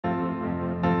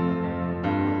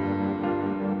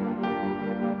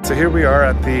So here we are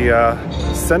at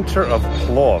the center of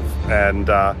plov, and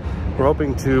we're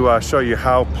hoping to show you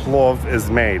how plov is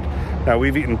made. Now,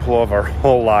 we've eaten plov our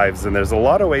whole lives, and there's a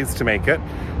lot of ways to make it.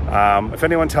 If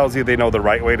anyone tells you they know the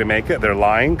right way to make it, they're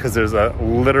lying, because there's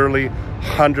literally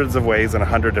hundreds of ways and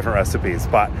 100 different recipes.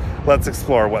 But let's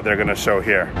explore what they're going to show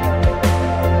here.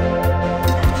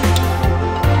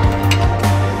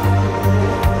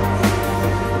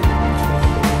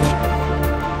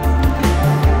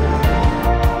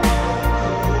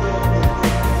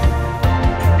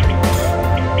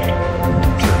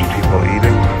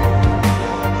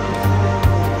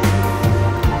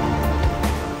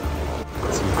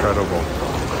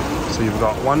 So you've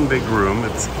got one big room,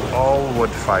 it's all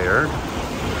wood fired,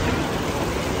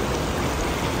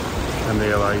 and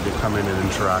they allow you to come in and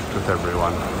interact with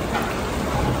everyone.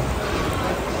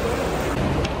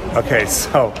 Okay,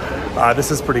 so this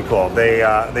is pretty cool.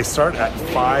 They start at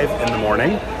 5 in the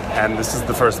morning, and this is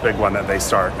the first big one that they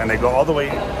start, and they go all the way,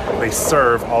 they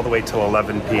serve all the way till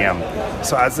 11 p.m.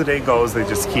 So as the day goes, they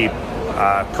just keep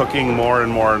cooking more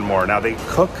and more and more. Now they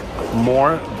cook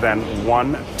more than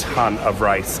 1 ton of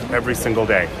rice every single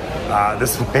day.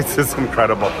 This place is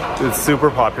incredible. It's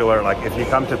super popular. Like, if you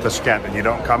come to Tashkent and you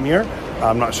don't come here,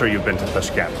 I'm not sure you've been to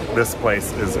Tashkent. This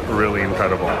place is really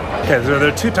incredible. Okay, so there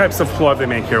are 2 types of plov they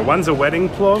make here. One's a wedding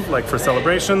plov, like for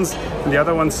celebrations, and the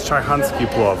other one's Chaikhansky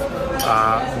Plov.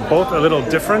 Both a little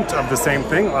different of the same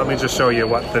thing. Let me just show you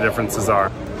what the differences are.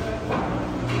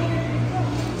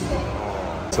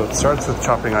 So it starts with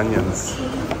chopping onions.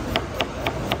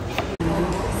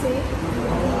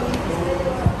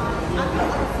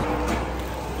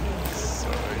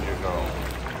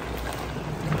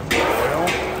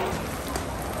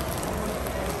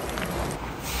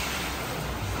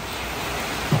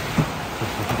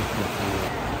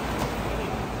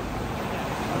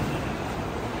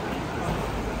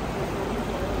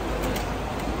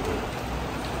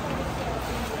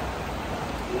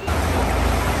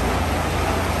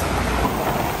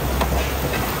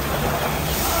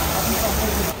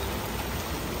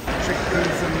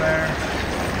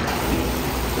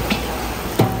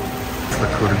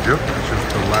 Which is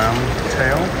the lamb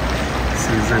tail,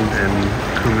 seasoned in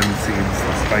cumin seeds,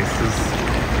 the spices.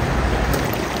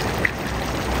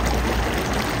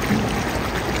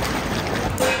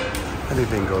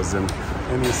 Anything goes in,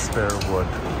 any spare wood.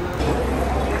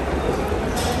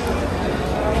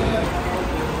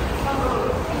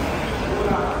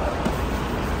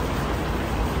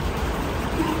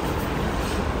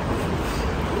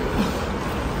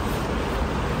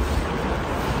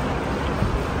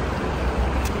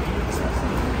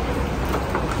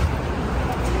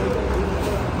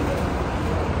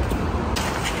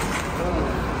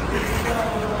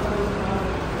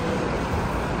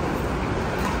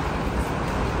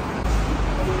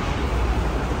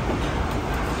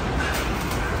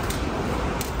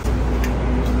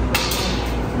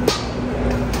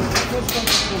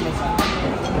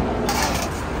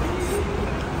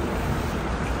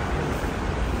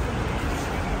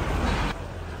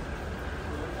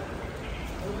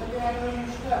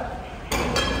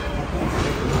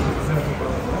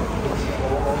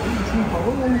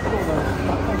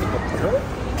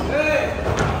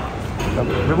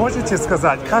 Вы можете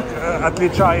сказать, как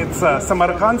отличается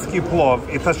самаркандский плов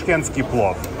и ташкентский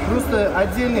плов? Просто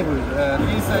отдельный будет,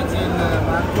 рис отдельно,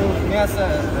 морковь, мясо.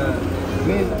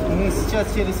 Мы сейчас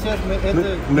через час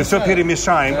мы все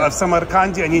перемешаем, а в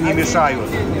Самарканде они не мешают.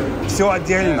 Все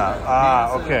отдельно.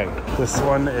 Okay. This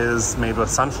one is made with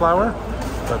sunflower,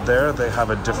 but there they have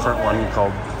a different one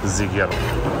called zigir.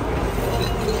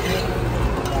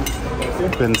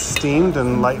 Been steamed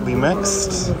and lightly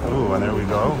mixed. Ooh, and there we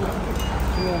go.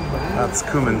 That's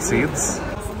cumin seeds.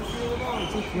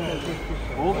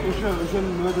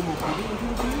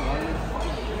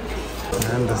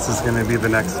 And this is going to be the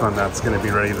next one that's going to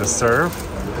be ready to serve.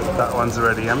 That one's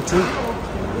already empty.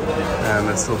 And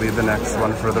this will be the next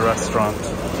one for the restaurant.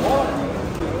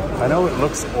 I know it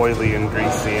looks oily and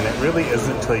greasy, and it really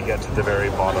isn't until you get to the very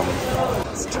bottom.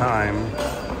 It's time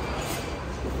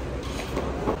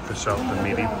to fish out the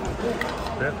meaty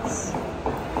bits.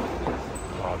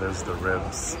 Oh, there's the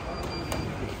ribs.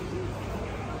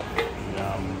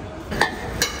 Yum.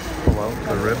 Pull out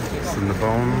the ribs and the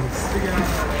bones.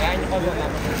 Oh,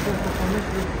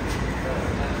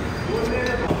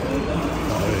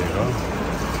 there you go.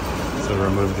 So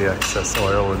remove the excess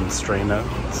oil and strain it.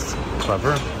 It's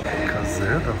clever.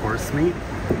 Kazan, the horse meat.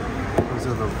 Those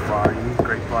are the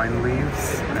grapevine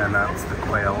leaves, and that's the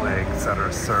quail eggs that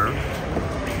are served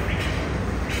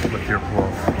with your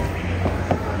plov.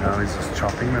 Now he's just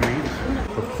chopping the meat.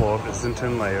 The plov isn't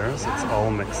in layers, it's all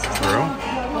mixed through.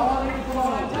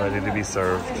 ready to be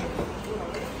served.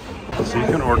 So you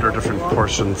can order different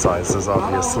portion sizes,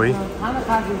 obviously.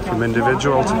 From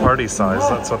individual to party size,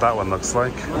 that's what that one looks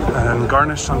like. And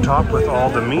garnished on top with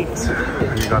all the meat.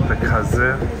 And you got the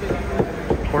kazan,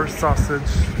 horse sausage,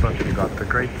 but you got the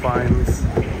grapevines,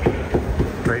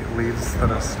 grape leaves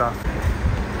that are stuffed,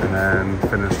 and then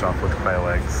finished off with quail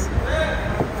eggs.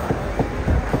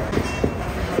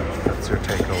 That's your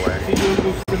takeaway.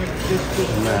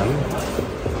 And then,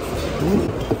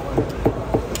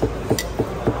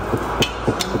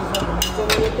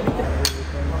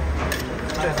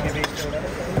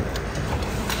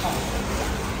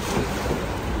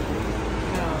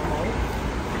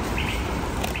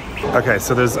 okay,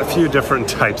 so there's a few different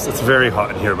types. It's very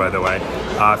hot in here, by the way.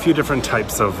 A few different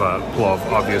types of plov,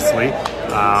 obviously.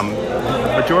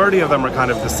 Majority of them are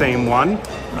kind of the same one,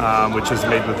 which is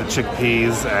made with the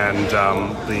chickpeas and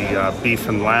the beef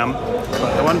and lamb.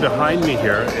 But the one behind me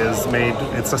here is made,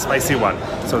 it's a spicy one.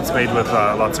 So it's made with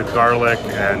lots of garlic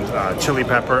and chili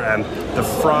pepper and the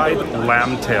fried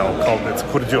lamb tail called, it's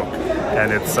kurjuk.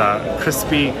 And it's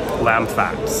crispy lamb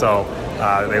fat. So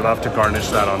they love to garnish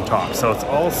that on top. So it's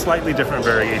all slightly different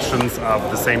variations of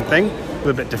the same thing, with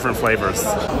a bit different flavors.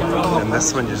 And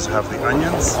this one you just have the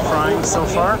onions frying so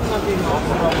far.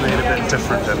 Made a bit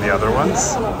different than the other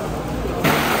ones.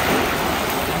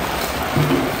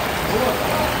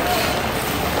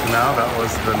 Now that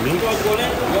was the meat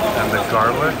and the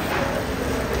garlic.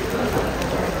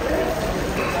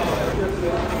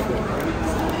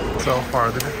 So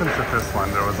far, the difference with this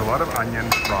one, there was a lot of onion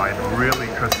fried, really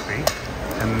crispy,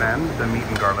 and then the meat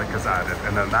and garlic is added,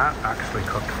 and then that actually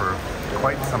cooked for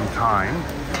quite some time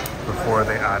before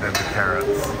they added the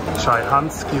carrots.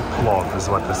 Chaikhansky Plov is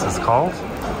what this is called,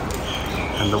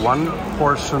 and the one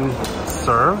portion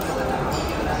served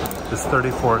is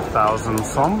 34,000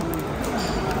 som,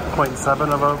 0.7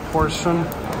 of a portion,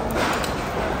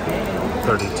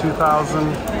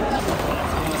 32,000,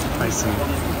 nice and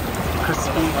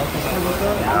crispy.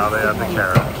 Now they add the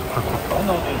carrot.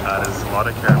 That is a lot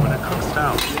of carrot when it cooks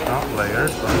down. Not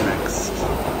layered, but mixed.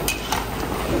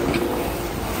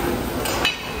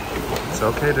 It's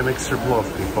okay to mix your plov,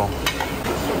 people.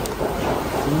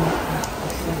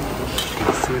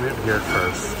 You've seen it here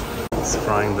first. It's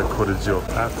frying the kurjuk.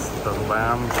 That's the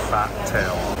lamb fat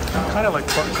tail. Kind of like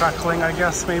pork crackling, I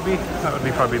guess, maybe. That would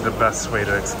be probably the best way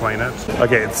to explain it.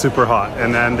 Okay, it's super hot.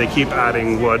 And then they keep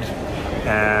adding wood.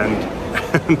 And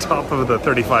on top of the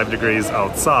 35 degrees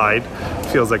outside,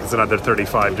 feels like it's another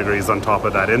 35 degrees on top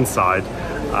of that inside.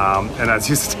 And as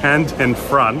you stand in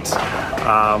front,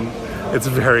 it's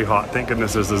very hot. Thank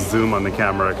goodness there's a zoom on the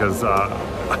camera, because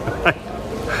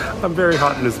I'm very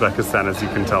hot in Uzbekistan, as you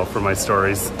can tell from my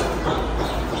stories.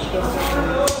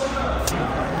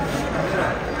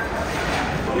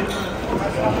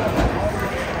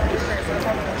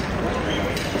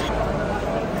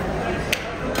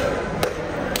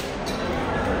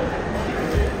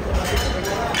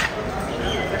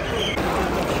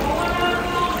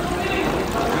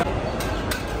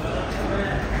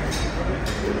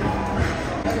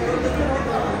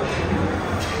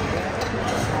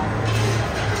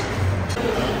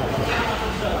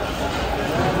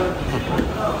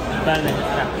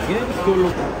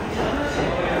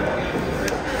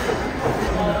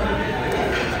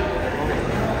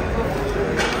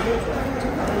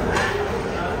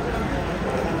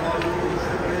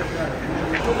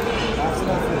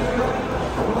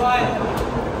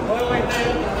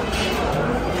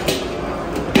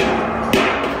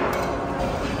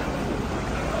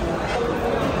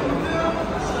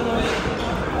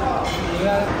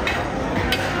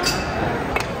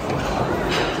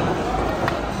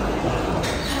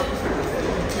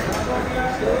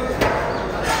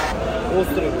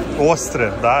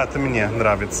 Острый, да, это мне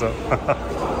нравится.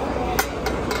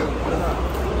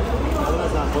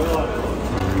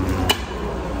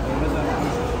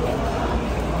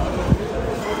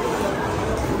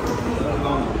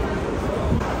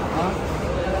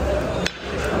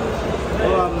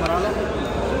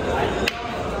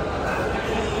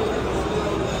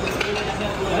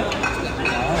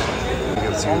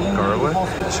 Gives you garlic,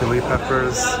 chili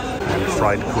peppers, and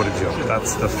fried kurjuk.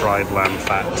 That's the fried lamb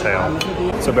fat tail.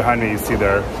 So behind me you see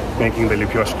they're making the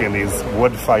Lepyoshki in these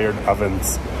wood-fired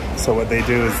ovens. So what they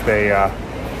do is they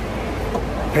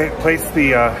place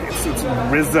the, it's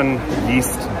risen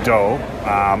yeast dough,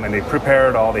 and they prepare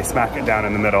it all, they smack it down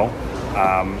in the middle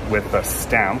with a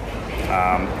stamp,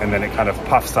 and then it kind of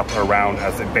puffs up around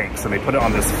as it bakes. And they put it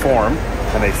on this form,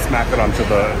 and they smack it onto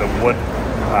the wood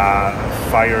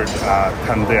fired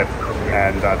tandir,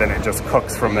 and then it just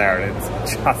cooks from there. And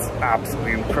it's just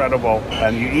absolutely incredible.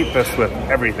 And you eat this with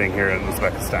everything here in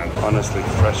Uzbekistan. Honestly,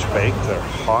 fresh baked, they're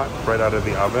hot right out of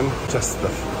the oven. Just the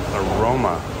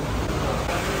aroma.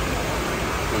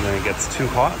 When then it gets too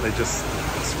hot, they just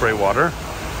spray water.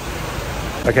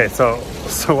 Okay, so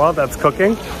while that's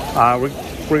cooking,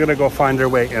 we're gonna go find our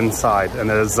way inside. And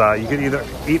there's you can either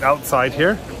eat outside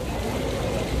here,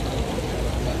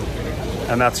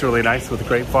 and that's really nice with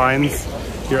grapevines.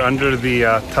 You're under the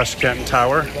Tashkent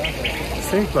Tower.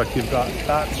 See, look, you've got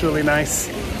that's really nice.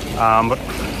 But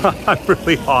I'm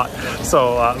really hot,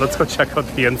 so let's go check out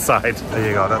the inside. There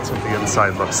you go. That's what the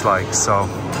inside looks like. So,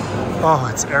 oh,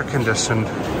 it's air conditioned.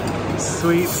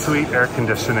 Sweet, sweet air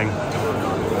conditioning.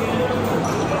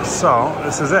 So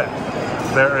this is it.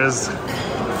 There is.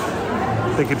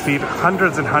 They could feed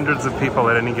hundreds and hundreds of people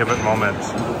at any given moment.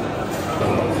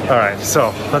 All right,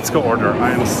 so let's go order.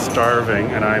 I am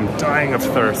starving and I'm dying of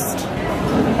thirst.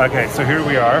 Okay, so here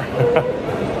we are.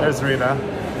 There's Rita.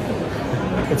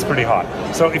 It's pretty hot.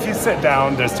 So if you sit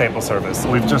down, there's table service.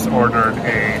 We've just ordered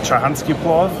a Chaikhansky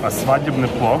Plov, a Свадебный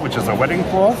Plov, which is a wedding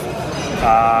plov,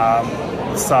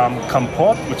 some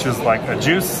kompot, which is like a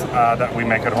juice that we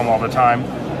make at home all the time.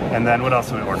 And then what else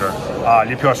did we order?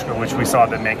 Lepyoshki, which we saw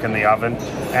them make in the oven,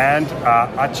 and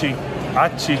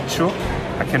achichuk.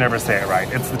 I can never say it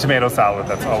right. It's the tomato salad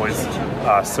that's always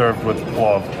served with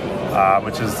plov,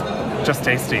 which is just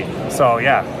tasty. So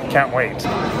yeah, can't wait.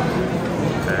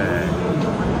 Okay.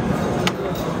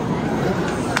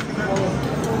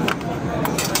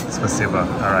 Spasiba.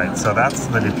 All right, so that's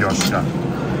the lepyoshka.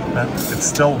 It's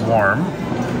still warm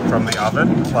from the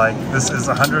oven. Like, this is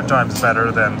 100 times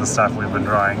better than the stuff we've been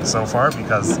trying so far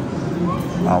because,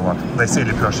 oh look, they say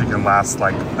Lepyoshki can last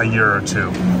like a year or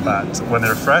two, but when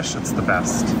they're fresh, it's the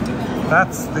best.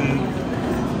 That's the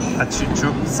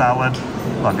achichuk salad.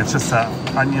 Look, it's just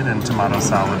an onion and tomato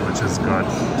salad, which is good.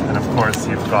 And of course,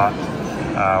 you've got,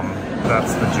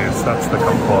 that's the juice, that's the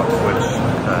kompot, which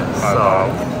I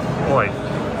love. Boy.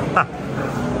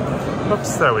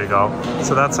 Oops, there we go.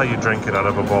 So that's how you drink it out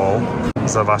of a bowl.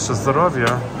 За ваше здоровье.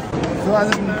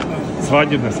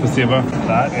 Свадебный, спасибо.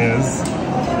 That is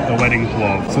the wedding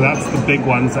plov. So that's the big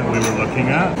ones that we were looking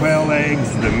at. Quail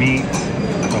eggs, the meat,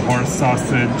 the horse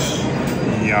sausage.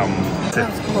 Yum.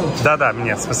 Да-да,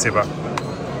 мне, спасибо.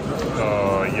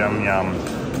 Oh, yum, yum.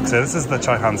 So this is the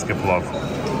Chaikhansky Plov.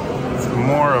 It's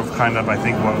more of kind of, I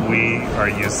think, what we are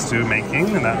used to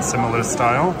making in that similar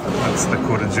style. That's the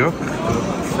kurajuk,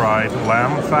 fried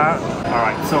lamb fat. All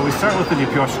right, so we start with the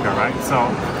Lepyoshka, right? So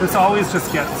this always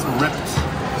just gets ripped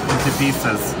into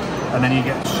pieces, and then you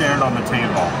get shared on the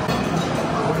table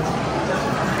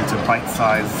into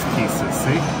bite-sized pieces,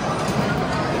 see?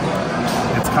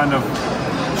 It's kind of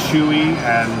chewy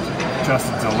and just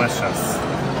delicious.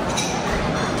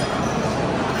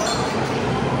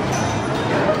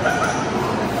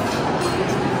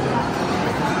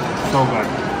 So good.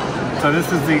 So this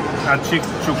is the achik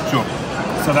chuk chuk.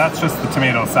 So that's just the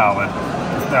tomato salad.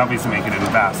 They obviously make it in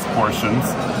vast portions.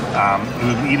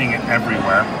 We've been eating it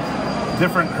everywhere.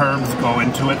 Different herbs go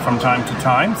into it from time to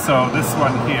time. So this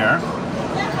one here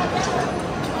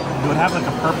would have like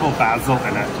a purple basil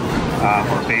in it,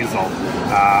 or basil.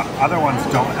 Other ones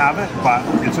don't have it, but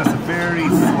it's just a very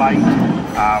slight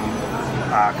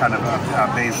kind of a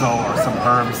basil or some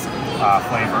herbs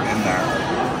flavor in there.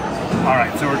 All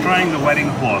right, so we're trying the wedding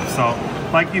plov. So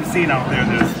like you've seen out there,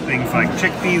 there's things like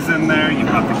chickpeas in there, you've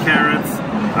got the carrots,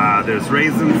 there's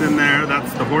raisins in there,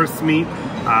 that's the horse meat,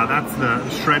 that's the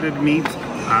shredded meat,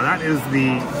 that is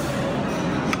the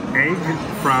egg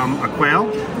from a quail,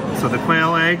 so the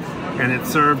quail egg, and it's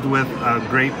served with a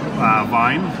grape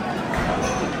vine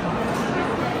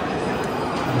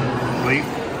leaf.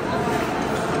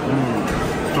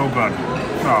 So good.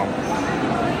 So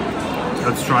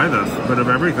let's try this, a bit of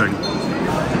everything.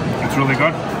 It's really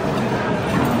good.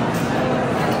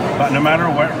 But no matter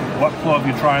what plov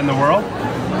you try in the world,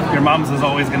 your mom's is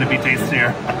always going to be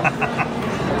tastier.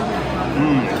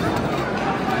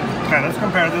 Okay, let's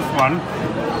compare this one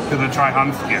to the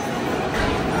Chaikhansky.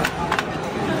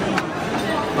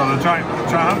 So the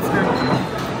Chaikhansky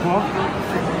plov,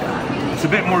 it's a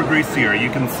bit more greasier. You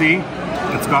can see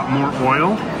it's got more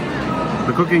oil.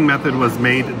 The cooking method was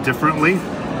made differently.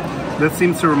 This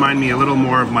seems to remind me a little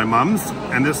more of my mom's,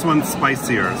 and this one's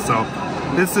spicier. So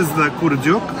this is the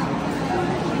kurajuk.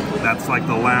 That's like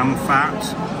the lamb fat.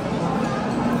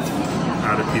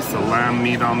 Add a piece of lamb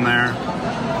meat on there.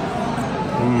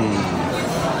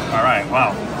 All right,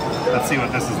 well, let's see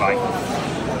what this is like.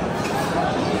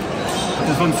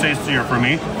 This one's tastier for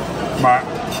me, but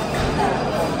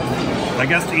I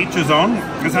guess to each his own.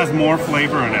 This has more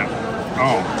flavor in it.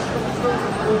 Oh.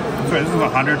 Sorry, this is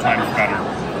 100 times better.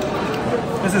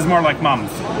 This is more like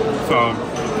mom's. So,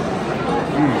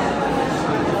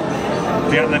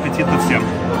 приятный аппетит всем.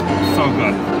 So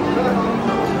good.